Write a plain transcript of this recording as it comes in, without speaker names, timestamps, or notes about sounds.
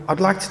I'd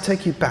like to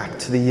take you back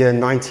to the year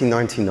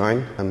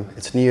 1999.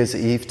 It's New Year's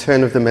Eve,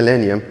 turn of the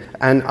millennium,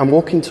 and I'm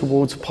walking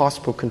towards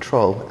passport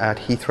control at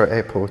Heathrow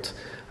Airport.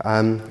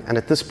 And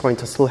at this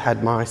point, I still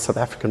had my South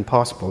African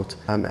passport.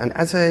 And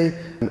as a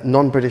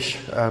non-British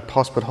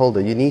passport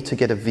holder, you need to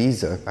get a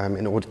visa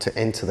in order to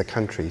enter the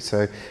country.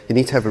 So you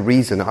need to have a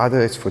reason.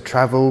 Either it's for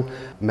travel,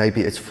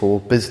 maybe it's for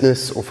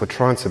business or for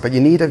transit, but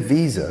you need a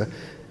visa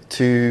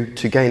to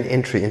gain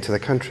entry into the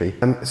country.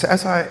 So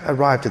as I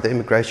arrived at the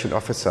immigration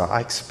officer, I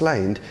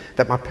explained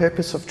that my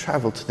purpose of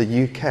travel to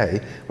the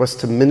UK was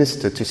to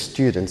minister to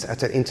students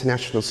at an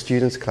international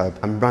students club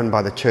run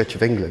by the Church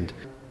of England.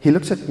 He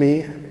looked at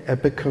me a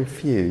bit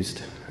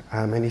confused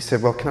and he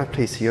said, "Well, can I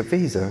please see your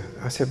visa?"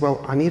 I said,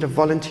 "Well, I need a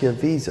volunteer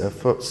visa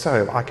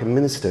so I can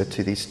minister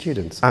to these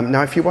students."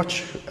 Now, if you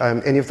watch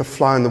any of the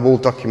fly-on-the-wall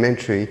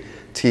documentary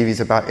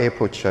TVs about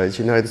airport shows,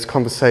 you know this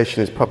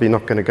conversation is probably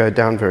not going to go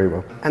down very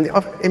well. And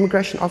the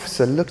immigration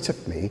officer looked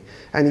at me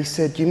and he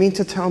said, "You mean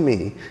to tell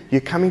me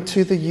you're coming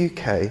to the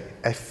UK,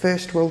 a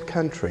first world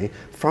country,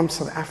 from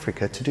South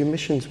Africa to do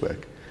missions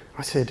work?"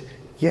 I said,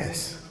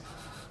 "Yes."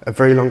 A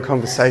very long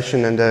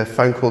conversation and a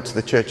phone call to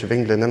the Church of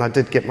England, and I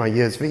did get my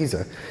year's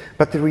visa.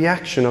 But the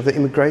reaction of the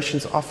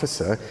immigrations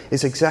officer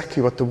is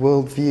exactly what the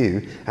world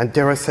view, and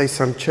dare I say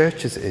some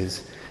churches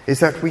is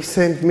that we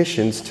send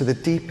missions to the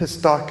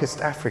deepest, darkest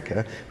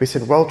Africa. We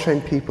send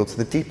well-trained people to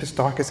the deepest,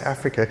 darkest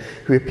Africa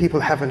who people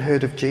haven't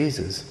heard of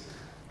Jesus.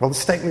 Well, the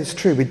statement is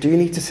true. We do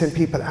need to send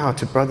people out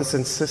to brothers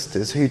and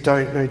sisters who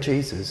don't know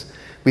Jesus.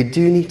 We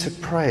do need to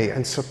pray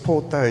and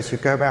support those who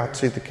go out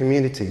to the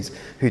communities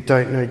who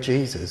don't know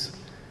Jesus.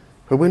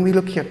 But when we're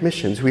looking at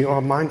missions, we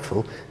are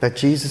mindful that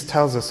Jesus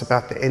tells us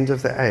about the end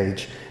of the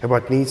age and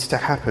what needs to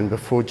happen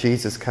before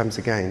Jesus comes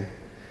again.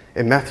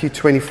 In Matthew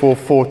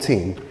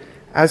 24:14,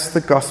 "As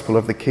the gospel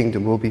of the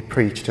kingdom will be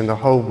preached in the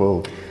whole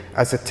world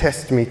as a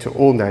testimony to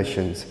all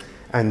nations,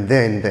 and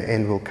then the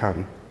end will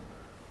come."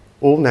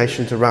 All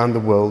nations around the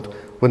world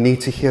will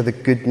need to hear the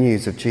good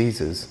news of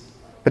Jesus.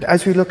 But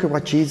as we look at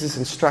what Jesus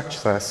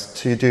instructs us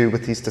to do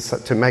with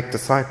to make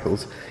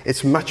disciples,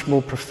 it's much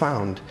more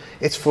profound.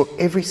 It's for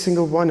every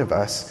single one of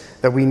us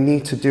that we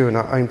need to do in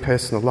our own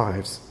personal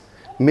lives.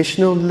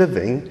 Missional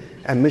living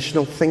and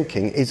missional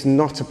thinking is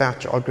not about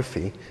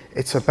geography.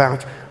 It's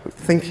about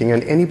thinking,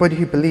 and anybody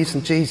who believes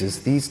in Jesus,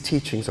 these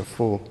teachings are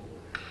for.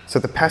 So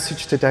the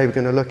passage today, we're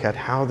going to look at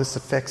how this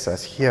affects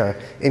us here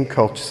in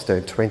Colchester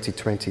in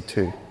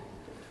 2022.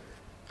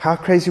 How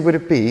crazy would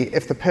it be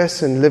if the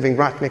person living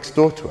right next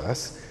door to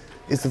us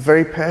is the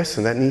very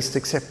person that needs to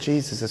accept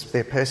Jesus as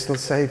their personal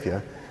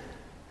saviour,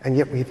 and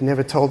yet we've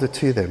never told it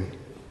to them?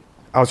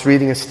 I was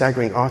reading a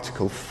staggering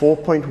article.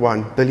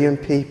 4.1 billion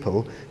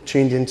people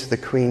tuned into the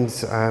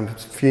Queen's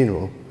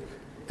funeral.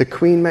 The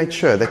Queen made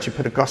sure that she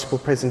put a gospel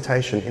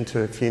presentation into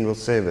her funeral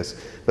service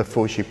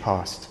before she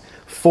passed.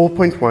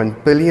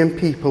 4.1 billion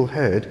people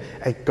heard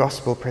a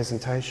gospel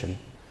presentation.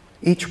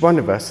 Each one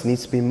of us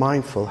needs to be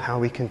mindful how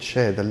we can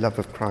share the love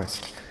of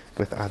Christ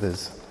with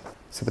others.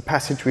 So the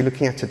passage we're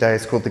looking at today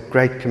is called the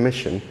Great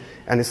Commission,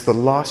 and it's the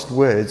last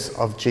words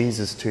of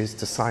Jesus to his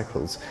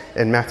disciples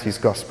in Matthew's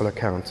gospel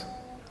account.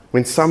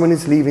 When someone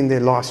is leaving their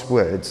last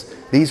words,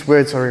 these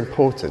words are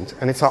important,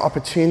 and it's our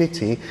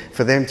opportunity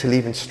for them to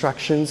leave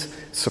instructions,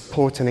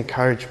 support, and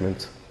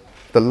encouragement.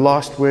 The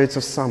last words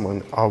of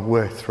someone are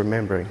worth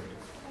remembering.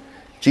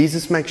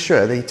 Jesus makes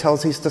sure that he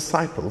tells his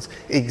disciples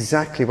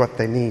exactly what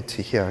they need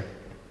to hear.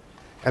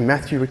 And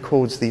Matthew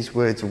records these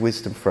words of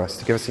wisdom for us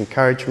to give us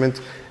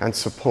encouragement and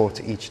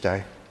support each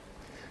day.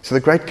 So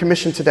the Great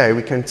Commission today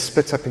we can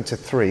split up into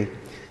three: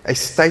 a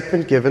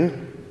statement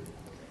given,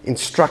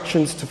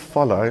 instructions to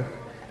follow,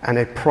 and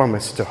a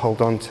promise to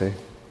hold on to.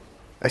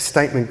 A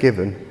statement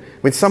given.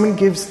 When someone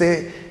gives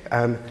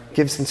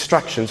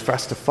instructions for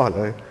us to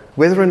follow,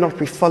 whether or not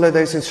we follow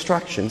those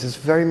instructions is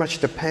very much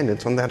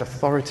dependent on that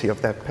authority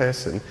of that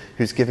person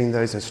who's giving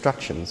those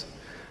instructions.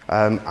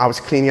 I was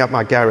cleaning up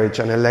my garage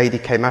and a lady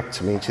came up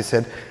to me and she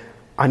said,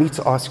 "I need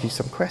to ask you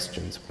some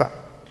questions." But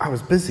I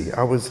was busy.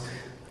 I was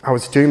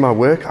doing my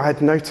work. I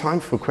had no time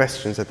for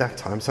questions at that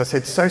time. So I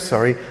said, "So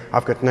sorry,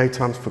 I've got no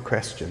time for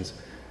questions."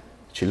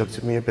 She looked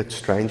at me a bit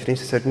strangely and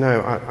she said,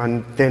 "No,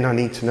 then I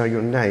need to know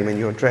your name and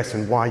your address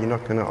and why you're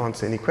not going to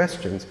answer any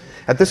questions."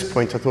 At this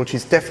point, I thought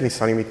she's definitely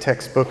selling me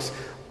textbooks.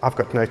 I've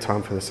got no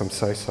time for this, I'm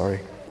so sorry.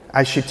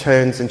 As she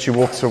turns and she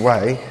walks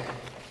away,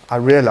 I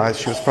realized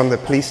she was from the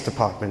police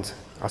department.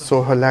 I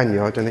saw her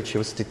lanyard and that she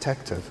was a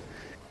detective.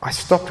 I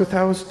stopped what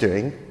I was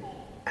doing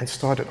and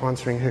started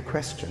answering her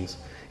questions.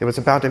 It was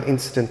about an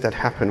incident that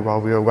happened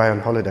while we were away on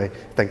holiday.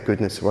 Thank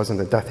goodness it wasn't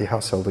the Duthie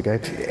household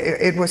again.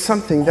 It was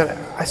something that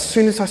as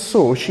soon as I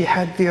saw she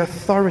had the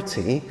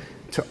authority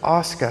to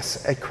ask us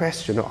a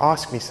question or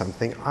ask me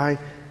something, I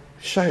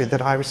showed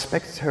that I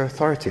respected her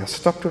authority. I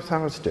stopped what I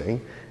was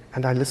doing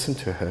and I listened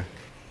to her.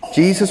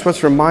 Jesus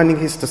was reminding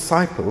his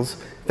disciples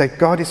that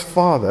God his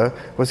Father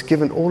was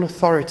given all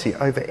authority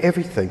over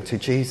everything to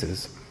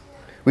Jesus.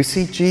 We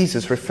see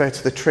Jesus refer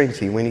to the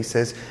Trinity when he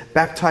says,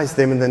 "Baptize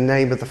them in the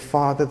name of the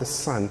Father, the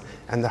Son,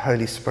 and the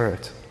Holy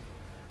Spirit."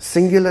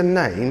 Singular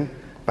name,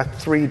 but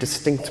three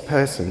distinct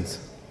persons.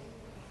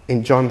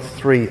 In John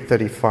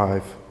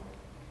 3:35,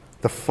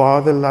 the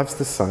Father loves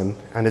the Son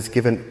and has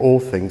given all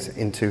things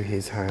into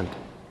his hand.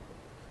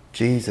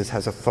 Jesus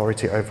has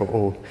authority over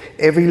all.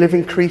 Every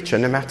living creature,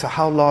 no matter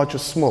how large or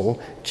small,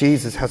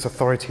 Jesus has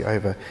authority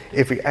over.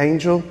 Every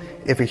angel,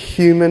 every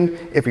human,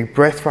 every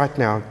breath right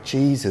now,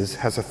 Jesus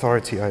has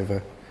authority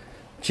over.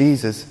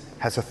 Jesus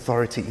has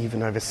authority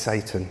even over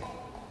Satan.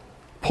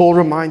 Paul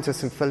reminds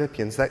us in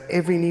Philippians that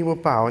every knee will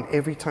bow and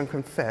every tongue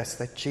confess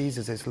that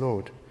Jesus is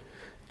Lord.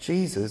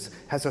 Jesus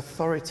has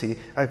authority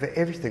over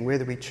everything,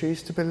 whether we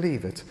choose to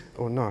believe it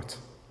or not.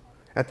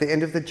 At the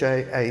end of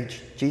the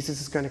age,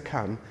 Jesus is going to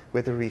come,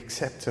 whether we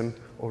accept him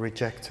or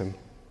reject him.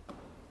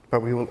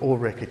 But we will all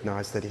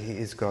recognize that he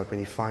is God when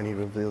he finally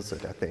reveals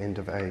it at the end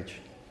of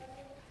age.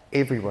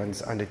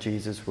 Everyone's under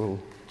Jesus' rule.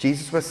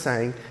 Jesus was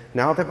saying,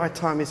 now that my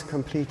time is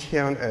complete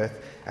here on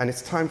earth, and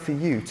it's time for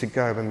you to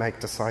go and make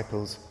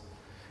disciples.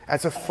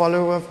 As a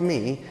follower of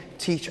me,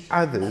 teach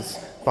others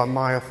by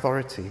my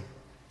authority.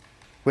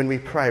 When we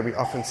pray, we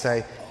often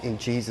say, in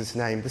Jesus'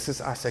 name. This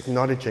is us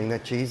acknowledging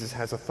that Jesus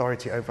has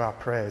authority over our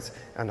prayers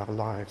and our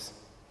lives.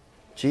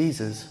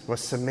 Jesus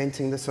was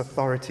cementing this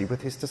authority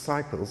with his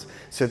disciples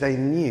so they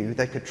knew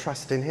they could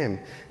trust in him.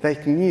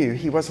 They knew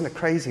he wasn't a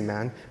crazy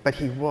man, but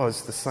he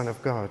was the Son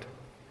of God.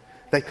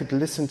 They could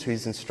listen to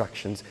his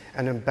instructions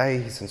and obey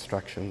his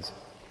instructions.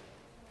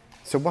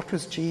 So what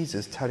was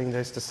Jesus telling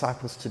those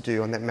disciples to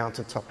do on that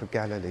mountaintop of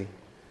Galilee?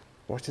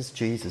 What is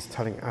Jesus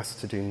telling us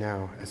to do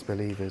now as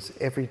believers,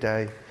 every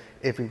day,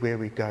 everywhere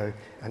we go,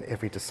 and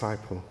every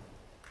disciple?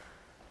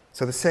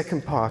 So the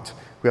second part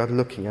we are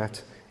looking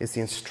at is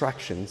the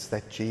instructions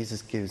that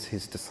Jesus gives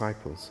his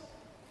disciples.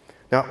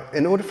 Now,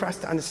 in order for us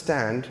to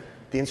understand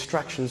the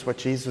instructions what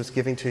Jesus was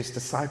giving to his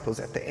disciples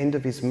at the end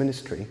of his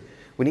ministry,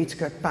 we need to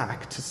go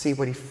back to see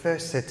what he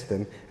first said to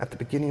them at the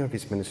beginning of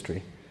his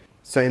ministry.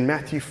 So in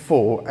Matthew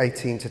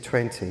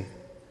 4:18-20,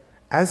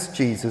 as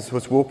Jesus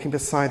was walking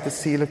beside the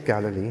Sea of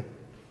Galilee,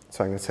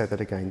 so I'm going to say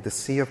that again, the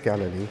Sea of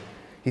Galilee,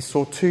 he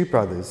saw two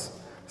brothers,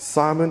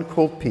 Simon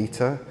called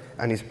Peter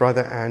and his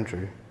brother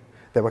Andrew.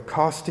 They were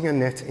casting a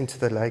net into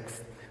the lake,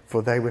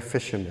 for they were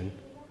fishermen.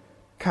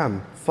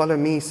 Come, follow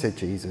me, said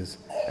Jesus,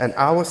 and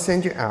I will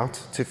send you out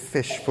to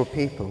fish for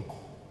people.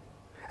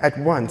 At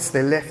once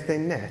they left their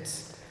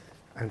nets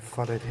and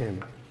followed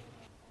him.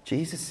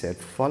 Jesus said,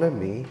 follow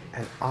me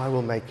and I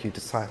will make you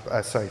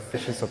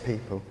fishers of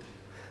people.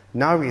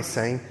 Now he is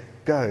saying,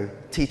 go,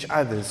 teach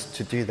others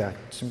to do that,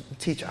 to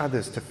teach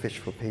others to fish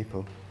for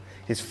people.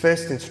 His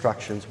first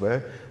instructions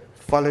were,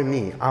 follow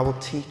me, I will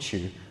teach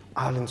you,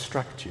 I'll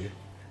instruct you.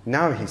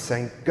 Now he's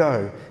saying,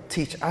 go,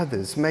 teach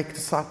others, make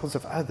disciples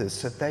of others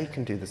so they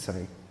can do the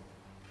same.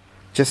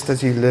 Just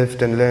as you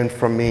lived and learned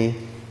from me,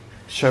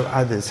 show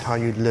others how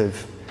you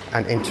live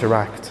and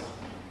interact.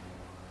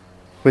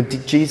 When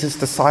Jesus'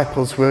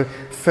 disciples were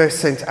first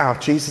sent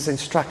out, Jesus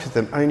instructed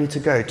them only to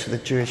go to the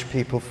Jewish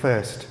people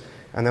first.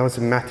 And that was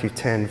in Matthew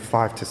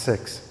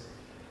 10:5-6.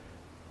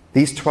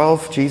 These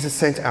 12 Jesus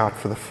sent out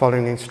for the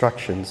following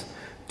instructions.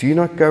 Do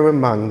not go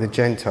among the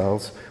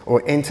Gentiles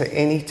or enter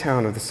any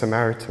town of the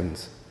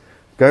Samaritans.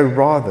 Go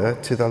rather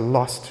to the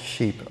lost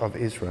sheep of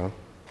Israel.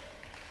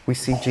 We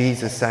see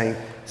Jesus saying,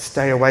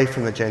 stay away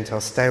from the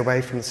Gentiles, stay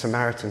away from the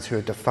Samaritans who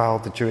have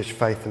defiled the Jewish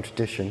faith and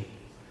tradition.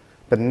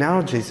 But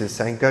now Jesus is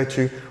saying, go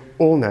to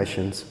all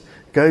nations.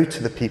 Go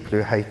to the people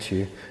who hate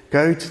you.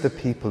 Go to the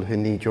people who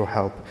need your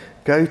help.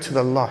 Go to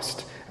the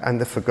lost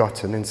and the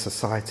forgotten in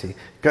society.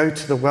 Go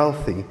to the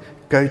wealthy.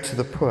 Go to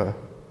the poor.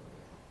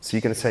 So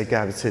you're going to say,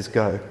 Gav, it says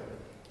go.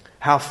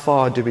 How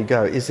far do we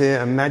go? Is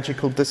there a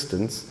magical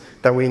distance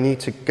that we need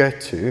to get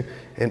to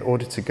in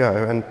order to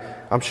go? And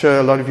I'm sure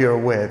a lot of you are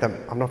aware that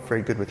I'm not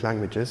very good with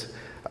languages.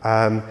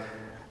 And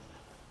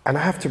I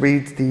have to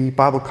read the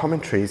Bible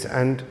commentaries.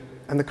 And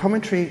the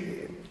commentary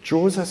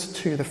draws us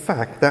to the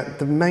fact that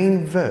the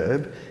main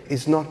verb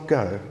is not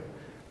go.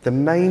 The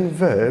main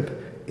verb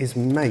is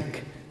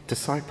make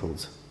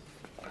disciples.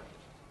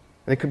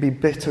 And it could be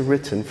better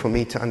written for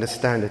me to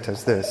understand it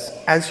as this.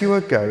 As you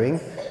are going,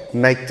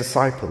 make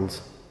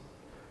disciples.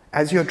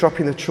 As you're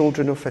dropping the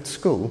children off at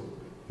school,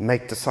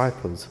 make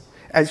disciples.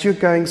 As you're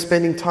going,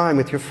 spending time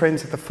with your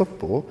friends at the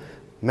football,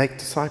 make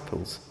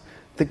disciples.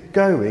 The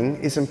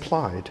going is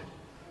implied.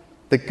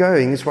 The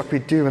going is what we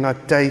do in our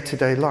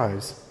day-to-day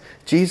lives.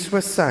 Jesus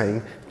was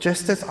saying,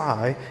 just as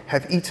I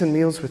have eaten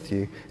meals with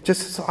you,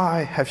 just as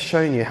I have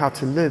shown you how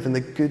to live in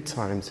the good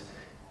times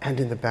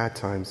and in the bad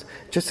times,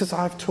 just as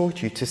I've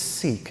taught you to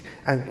seek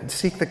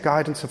the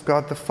guidance of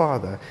God the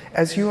Father,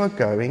 as you are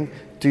going,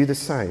 do the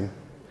same.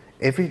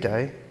 Every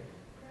day,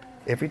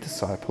 every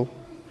disciple,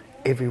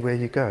 everywhere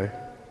you go.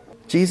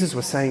 Jesus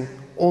was saying,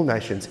 all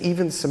nations,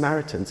 even the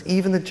Samaritans,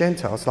 even the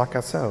Gentiles like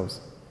ourselves.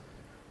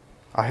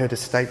 I heard a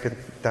statement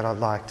that I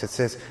liked. It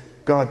says,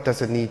 God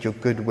doesn't need your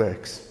good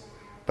works,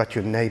 but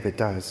your neighbor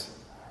does.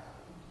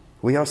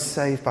 We are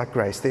saved by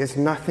grace. There's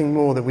nothing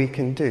more that we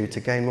can do to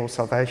gain more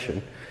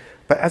salvation.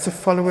 But as a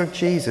follower of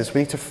Jesus,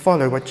 we need to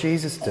follow what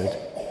Jesus did.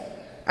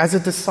 As a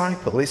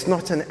disciple, it's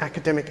not an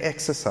academic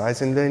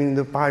exercise in learning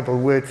the Bible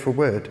word for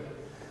word.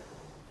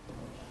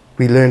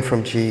 We learn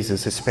from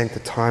Jesus, who spent the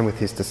time with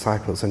his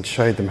disciples and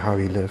showed them how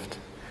he lived,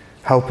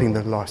 helping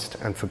the lost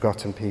and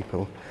forgotten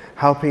people,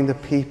 helping the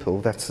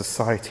people that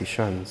society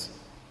shuns.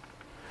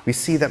 We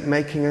see that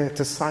making a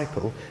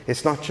disciple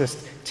is not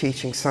just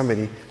teaching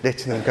somebody,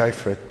 letting them go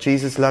for it.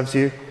 Jesus loves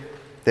you,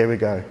 there we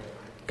go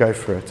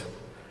for it.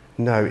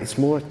 No, it's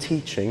more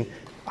teaching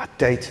our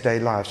day-to-day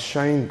lives,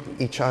 showing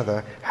each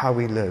other how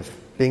we live,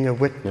 being a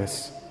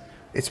witness.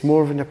 It's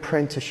more of an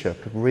apprenticeship,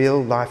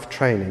 real life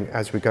training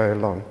as we go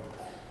along.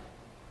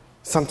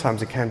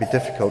 Sometimes it can be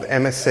difficult.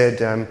 Emma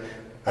said,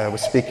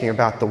 was speaking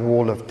about the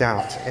wall of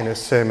doubt in her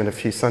sermon a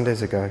few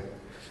Sundays ago.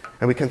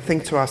 And we can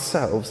think to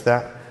ourselves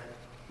that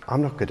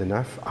I'm not good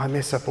enough. I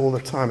mess up all the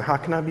time. How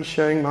can I be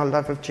showing my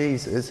love of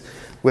Jesus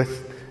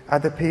with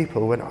other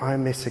people when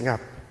I'm messing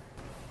up?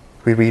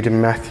 We read in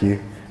Matthew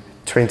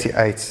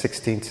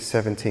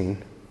 28:16-17.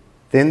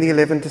 Then the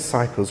 11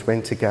 disciples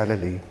went to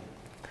Galilee,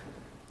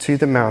 to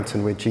the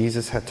mountain where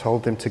Jesus had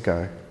told them to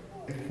go.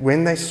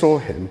 When they saw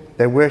him,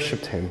 they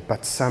worshipped him,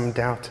 but some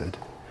doubted.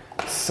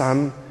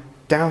 Some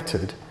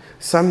doubted.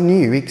 Some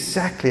knew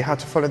exactly how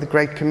to follow the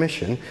Great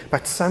Commission,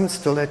 but some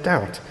still had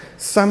doubt.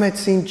 Some had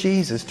seen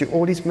Jesus do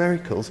all these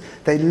miracles.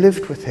 They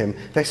lived with him.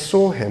 They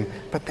saw him,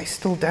 but they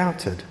still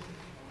doubted.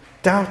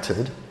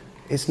 Doubted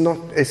is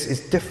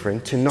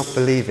different to not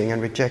believing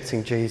and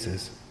rejecting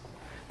Jesus.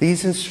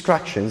 These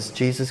instructions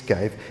Jesus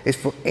gave is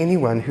for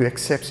anyone who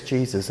accepts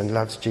Jesus and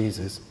loves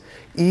Jesus.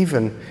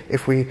 Even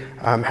if we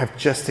have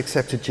just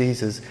accepted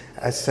Jesus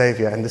as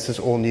Savior and this is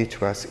all new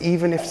to us,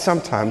 even if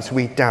sometimes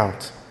we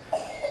doubt,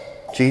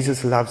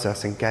 Jesus loves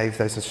us and gave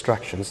those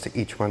instructions to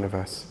each one of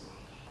us.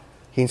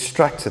 He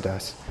instructed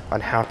us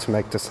on how to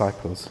make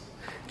disciples.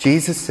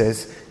 Jesus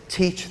says,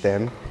 teach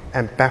them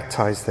and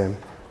baptize them.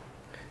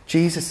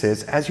 Jesus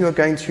says, as you are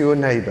going to your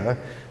neighbor,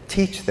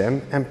 teach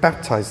them and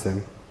baptize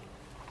them.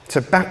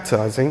 So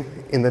baptizing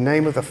in the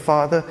name of the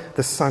Father,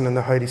 the Son, and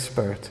the Holy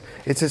Spirit.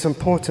 It's an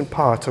important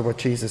part of what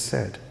Jesus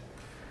said.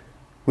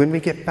 When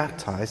we get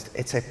baptized,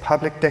 it's a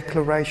public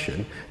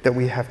declaration that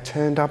we have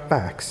turned our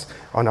backs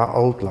on our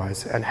old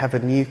lives and have a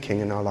new king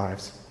in our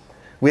lives.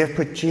 We have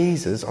put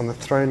Jesus on the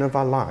throne of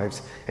our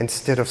lives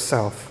instead of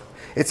self.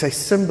 It's a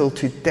symbol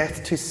to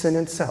death to sin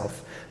and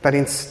self, but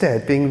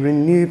instead being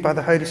renewed by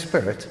the Holy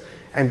Spirit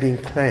and being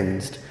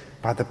cleansed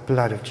by the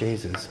blood of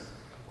Jesus.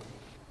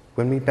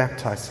 When we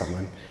baptize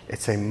someone,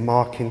 it's a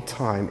marking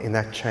time in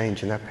that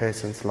change in that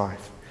person's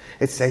life.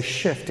 It's a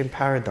shift in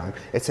paradigm.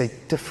 It's a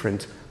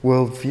different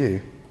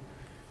worldview.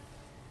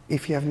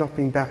 If you have not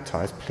been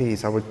baptized,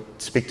 please, I would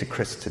speak to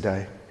Chris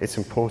today. It's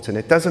important.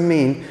 It doesn't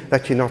mean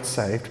that you're not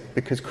saved,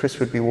 because Chris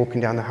would be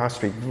walking down the high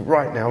street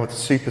right now with a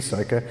super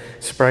soaker,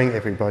 spraying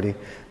everybody.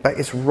 But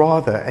it's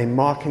rather a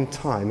marking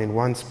time in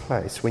one's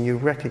place when you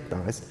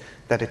recognize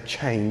that a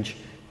change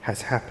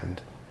has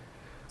happened.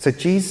 So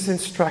Jesus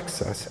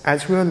instructs us,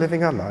 as we are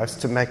living our lives,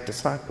 to make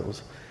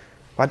disciples.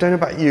 I don't know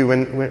about you,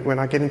 when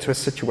I get into a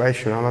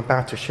situation, I'm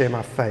about to share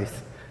my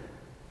faith,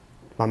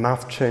 my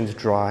mouth turns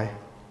dry,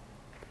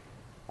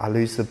 I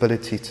lose the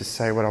ability to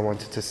say what I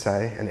wanted to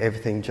say, and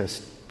everything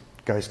just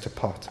goes to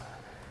pot.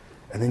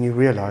 And then you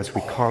realize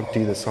we can't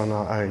do this on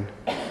our own.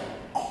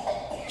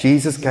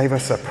 Jesus gave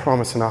us a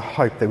promise and a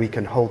hope that we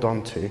can hold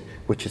on to,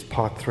 which is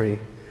part 3.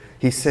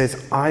 He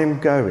says, I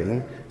am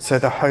going so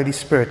the Holy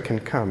Spirit can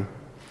come.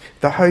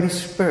 The Holy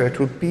Spirit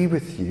will be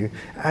with you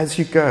as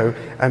you go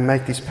and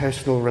make these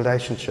personal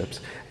relationships.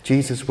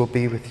 Jesus will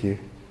be with you.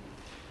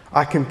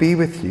 I can be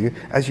with you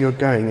as you're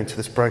going into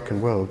this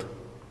broken world.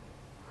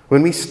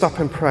 When we stop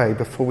and pray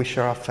before we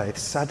share our faith,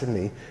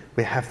 suddenly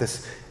we have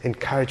this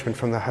encouragement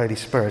from the Holy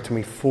Spirit and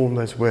we form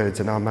those words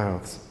in our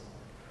mouths.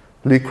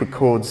 Luke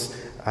records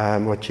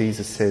what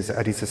Jesus says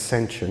at his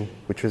ascension,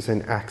 which was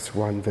in Acts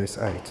 1 verse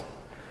 8.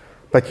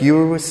 But you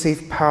will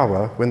receive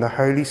power when the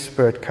Holy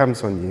Spirit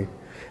comes on you,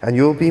 and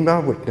you'll be my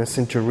witness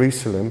in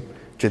Jerusalem,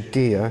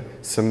 Judea,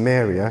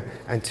 Samaria,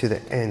 and to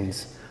the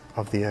ends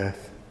of the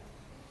earth.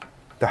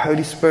 The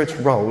Holy Spirit's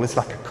role is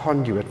like a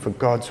conduit for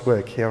God's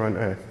work here on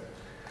earth.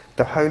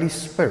 The Holy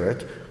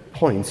Spirit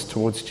points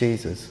towards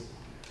Jesus.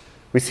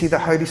 We see the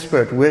Holy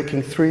Spirit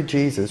working through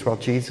Jesus while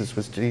Jesus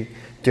was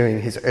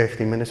doing his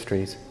earthly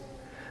ministries.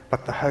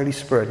 But the Holy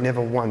Spirit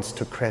never once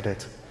took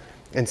credit.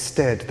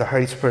 Instead, the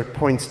Holy Spirit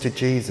points to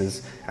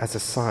Jesus as a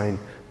sign,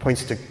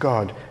 points to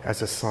God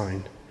as a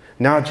sign.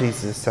 Now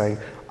Jesus is saying,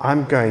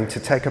 I'm going to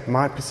take up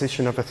my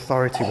position of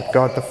authority with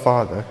God the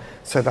Father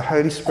so the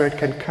Holy Spirit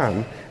can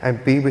come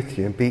and be with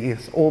you and be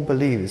with all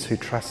believers who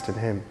trust in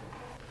him.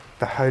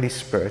 The Holy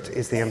Spirit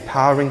is the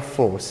empowering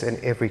force in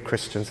every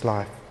Christian's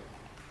life.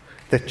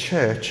 The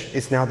church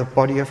is now the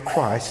body of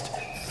Christ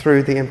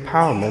through the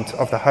empowerment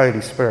of the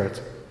Holy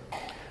Spirit.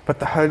 But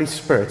the Holy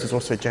Spirit is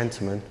also a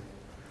gentleman.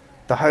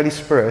 The Holy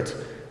Spirit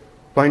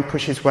won't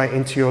push his way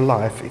into your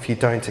life if you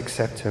don't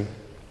accept him.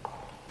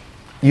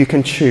 You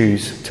can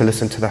choose to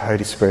listen to the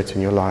Holy Spirit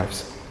in your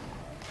lives.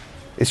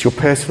 It's your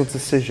personal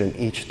decision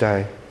each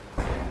day.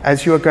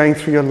 As you are going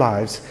through your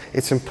lives,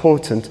 it's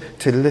important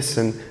to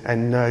listen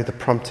and know the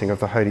prompting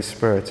of the Holy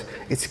Spirit.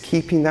 It's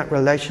keeping that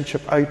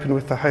relationship open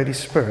with the Holy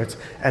Spirit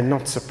and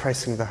not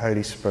suppressing the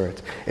Holy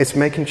Spirit. It's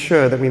making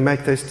sure that we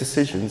make those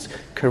decisions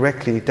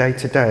correctly day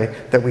to day,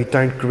 that we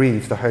don't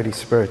grieve the Holy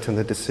Spirit in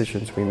the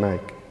decisions we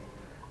make.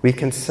 We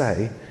can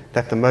say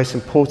that the most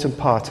important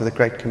part of the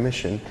Great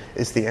Commission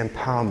is the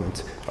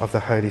empowerment of the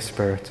Holy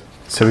Spirit.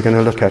 So we're going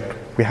to look at,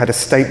 we had a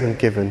statement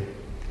given.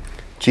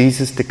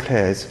 Jesus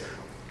declares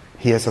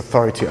he has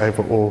authority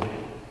over all.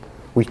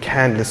 We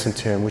can listen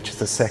to him, which is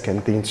the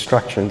second. The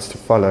instructions to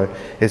follow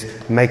is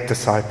make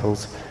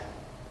disciples,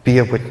 be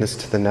a witness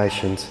to the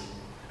nations.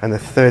 And the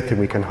third thing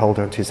we can hold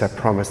on to is that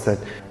promise that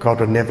God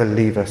will never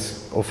leave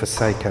us or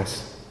forsake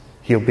us.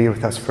 He'll be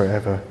with us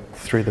forever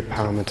through the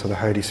empowerment of the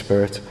Holy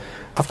Spirit.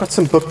 I've got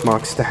some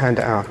bookmarks to hand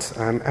out.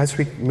 As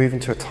we move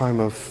into a time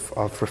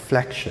of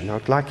reflection,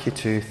 I'd like you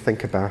to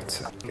think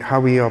about how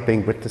we are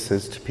being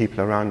witnesses to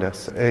people around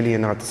us. Early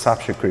in our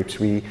discipleship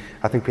groups,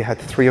 I think we had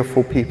 3 or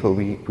 4 people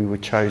we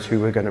chose who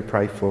we were going to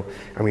pray for,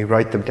 and we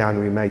wrote them down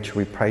and we made sure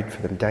we prayed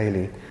for them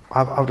daily.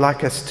 I would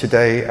like us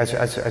today,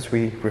 as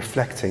we're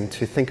reflecting,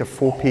 to think of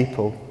 4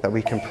 people that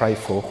we can pray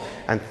for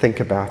and think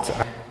about.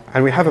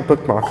 And we have a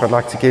bookmark I'd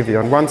like to give you.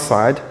 On one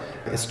side,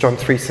 it's John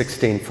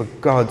 3:16. For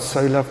God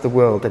so loved the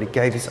world that he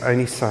gave his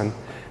only Son,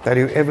 that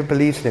whoever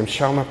believes in him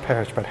shall not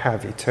perish but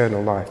have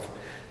eternal life.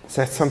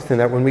 So that's something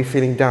that when we're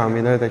feeling down,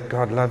 we know that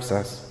God loves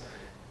us.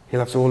 He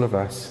loves all of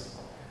us.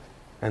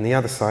 And the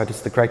other side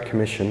is the Great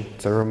Commission.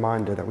 It's a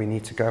reminder that we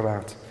need to go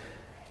out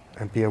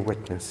and be a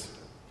witness.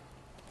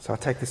 So I'll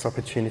take this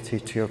opportunity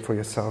for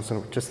yourselves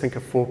and just think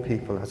of 4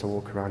 people as I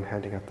walk around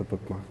handing out the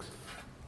bookmarks.